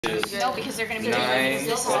No, because they're going to be doing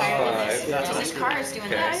this is higher than this. Because this car is doing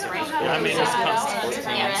this, right? I mean, it's constant.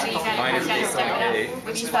 Yeah, so you got to step it up,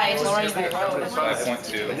 which is why it lowers the road.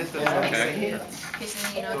 5.2. Okay. So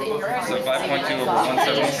 5.2 over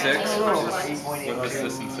 176. What was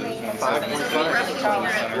this instead of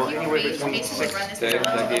 176?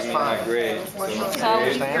 That gave me my grade. So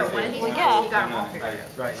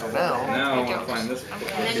now I want to find this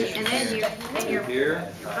location. And then here.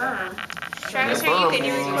 Travis, are you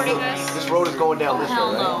video recording us? This road is going down this way,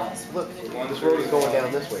 right? Look, this road is going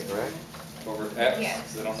down this way, correct? Over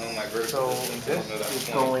X. They don't know my vertical So distance. this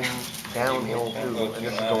is going downhill too, and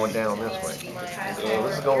this is going down this way. So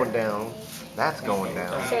this is going down, that's going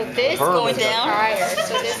down. So this going down.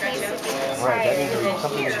 So this needs to be Right, that means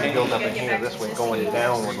something needs to be built up in here this way, going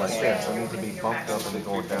downward like this. It needs to be bumped up and then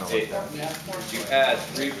going down like that. You add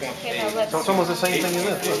 3.8. So it's almost the same thing as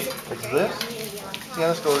this. Look, it's this. Yeah,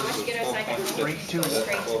 this goes 3, 2, 14,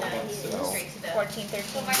 13.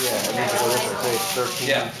 yeah, it needs to go this way, say it's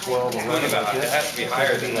 13, 12, or Talking about it has to be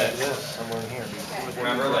higher than like this. this, somewhere in here.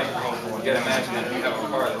 Remember, like, you gotta imagine that you have a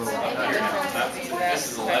car that's up here now.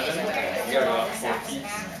 This is 11. You gotta go up 4 feet.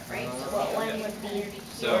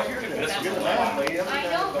 So if this was 11,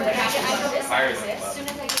 higher than 11.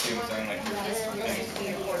 See what I'm saying? Like,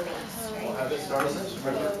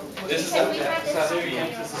 this is a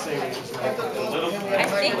little. I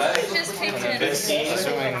think we just picked it. Assuming This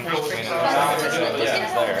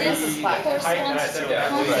corresponds to the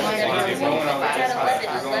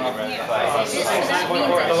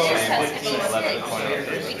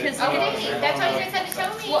because that's what you said to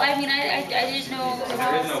tell me. Well, I mean, I didn't know.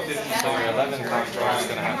 There is no 15, so your 11 contour is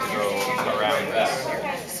gonna have to go around this.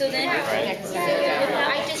 So then, I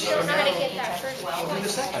just don't know how to get that first one.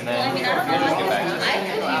 And well, I mean, I don't know. I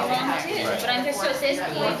could be wrong too, but I'm just so this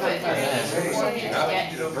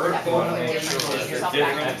Vertical is the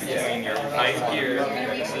difference between your height here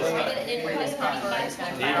and this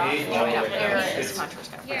height.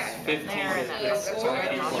 15.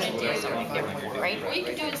 Right?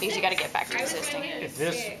 Because you got to get back to existing. If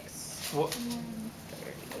this,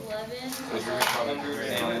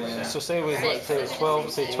 so say we say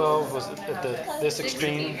 12, say 12 was at this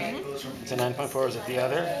extreme, it's a 9.4 is at the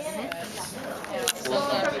other. So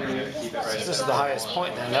this is the highest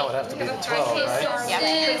point, then that would have to be the 12, right?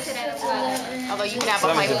 Yeah. Although you can have So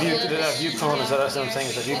a that means height. the view cone is that's what I'm saying,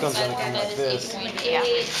 is the view cone's going to come like this. Yeah.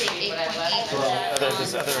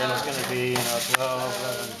 This other end is going to be, 12,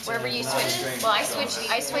 11, 10, Wherever you switch. Well, I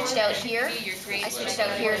switched out here. I switched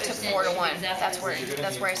out here to 4 to 1. That's where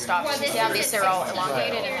I stopped. See how these are all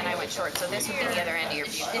elongated, and then I went short. So this would be the other end of your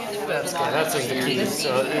view. That's good. That's the key.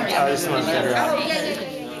 So I just want to figure out.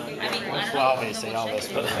 Well, obviously all this,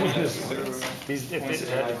 but if it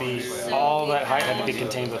had to be, all that height had to be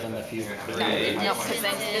contained within the view. No, because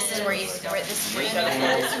then this is where you go to 4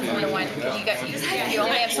 to 1. You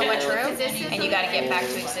only have so much room, and you got to get back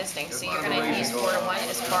to existing. So you're going to use 4 to 1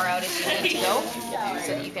 as far out as you need to go,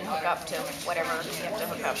 so that you can hook up to whatever you have to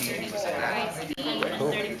hook up to.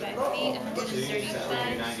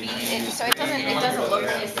 So it doesn't look.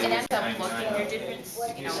 It ends up looking.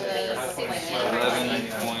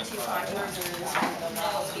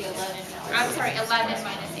 I'm sorry, 11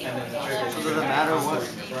 minus 8. So does it matter what,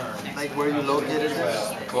 like where you located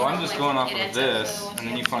this? Well, I'm just going off of this, and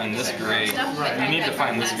then you find this grade. You need to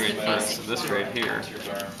find this grade first, so this grade here.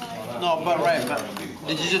 No, but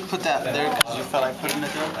did you just put that there because you felt like putting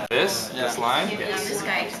it there? This line? Yes. This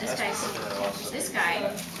guy is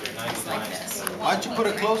like this. Why'd you put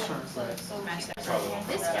it closer? Match that.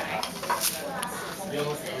 This guy. I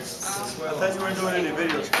thought you weren't doing any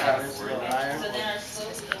videos, Travis. You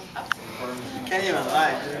can't even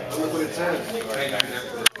lie. Look what it says.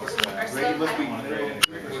 Grade must be. Do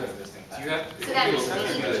you have? So that means we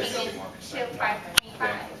need to change it to 5.